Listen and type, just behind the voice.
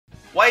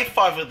Wave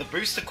 5 of the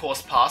Booster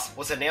Course Pass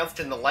was announced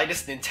in the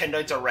latest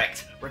Nintendo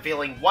Direct,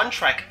 revealing one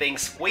track being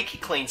Squeaky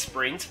Clean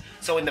Sprint,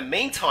 so in the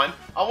meantime,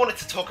 I wanted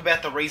to talk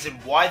about the reason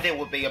why there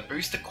would be a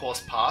Booster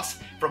Course Pass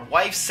from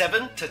Wave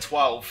 7 to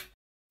 12.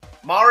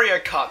 Mario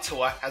Kart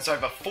Tour has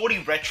over 40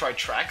 retro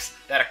tracks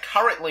that are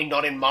currently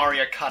not in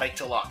Mario Kart 8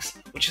 Deluxe,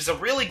 which is a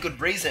really good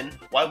reason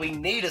why we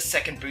need a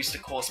second Booster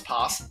Course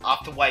Pass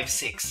after Wave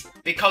 6.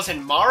 Because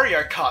in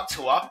Mario Kart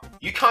Tour,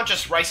 you can't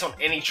just race on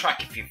any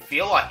track if you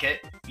feel like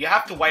it, you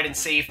have to wait and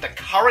see if the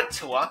current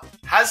tour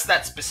has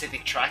that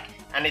specific track,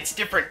 and it's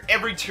different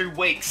every 2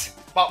 weeks.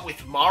 But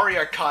with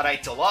Mario Kart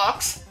 8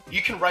 Deluxe,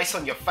 you can race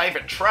on your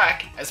favourite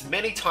track as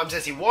many times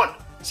as you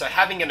want. So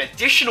having an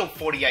additional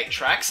 48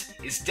 tracks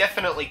is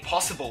definitely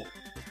possible.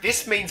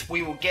 This means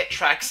we will get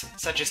tracks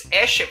such as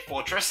Airship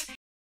Fortress.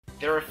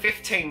 There are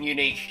 15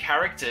 unique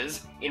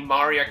characters in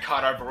Mario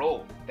Kart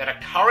overall that are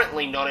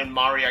currently not in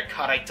Mario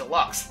Kart 8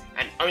 Deluxe,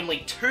 and only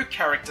 2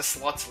 character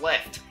slots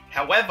left.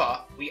 However,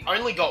 we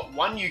only got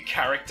 1 new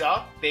character,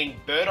 being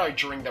Birdo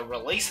during the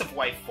release of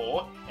Wave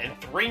 4, and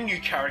 3 new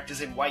characters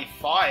in Wave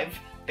 5,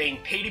 being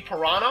Petey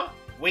Piranha,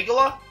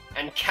 Wiggler,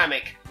 and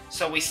Kamek.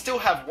 So we still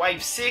have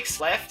Wave 6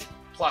 left,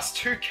 plus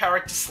 2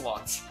 character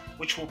slots,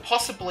 which will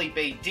possibly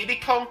be Diddy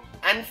Kong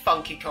and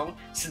Funky Kong,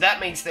 so that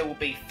means there will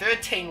be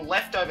 13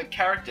 leftover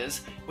characters,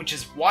 which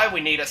is why we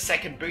need a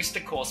second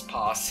Booster Course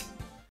Pass.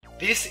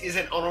 This is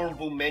an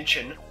honourable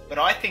mention, but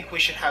I think we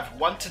should have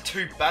 1 to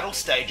 2 battle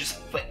stages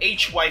for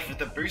each wave of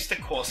the Booster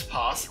Course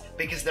Pass,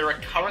 because there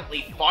are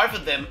currently 5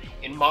 of them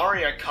in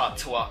Mario Kart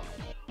Tour.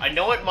 I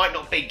know it might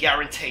not be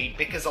guaranteed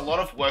because a lot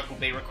of work will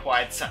be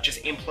required, such as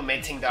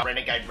implementing the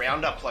Renegade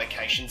Roundup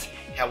locations.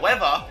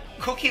 However,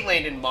 Cookie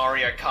Land in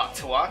Mario Kart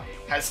Tour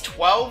has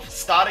 12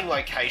 starting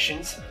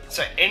locations,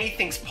 so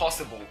anything's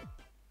possible.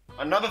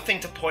 Another thing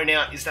to point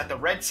out is that the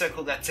red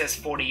circle that says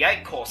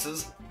 48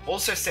 courses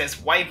also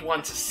says Wave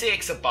 1 to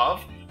 6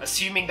 above,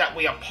 assuming that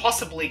we are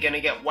possibly going to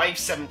get Wave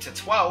 7 to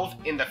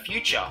 12 in the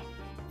future.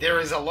 There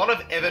is a lot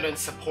of evidence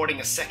supporting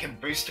a second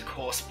Booster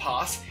Course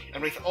Pass,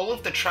 and with all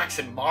of the tracks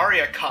in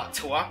Mario Kart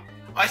Tour,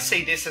 I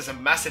see this as a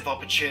massive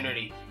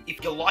opportunity.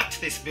 If you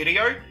liked this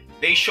video,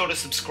 be sure to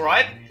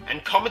subscribe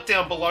and comment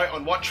down below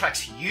on what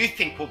tracks you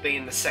think will be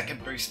in the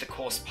second Booster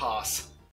Course Pass.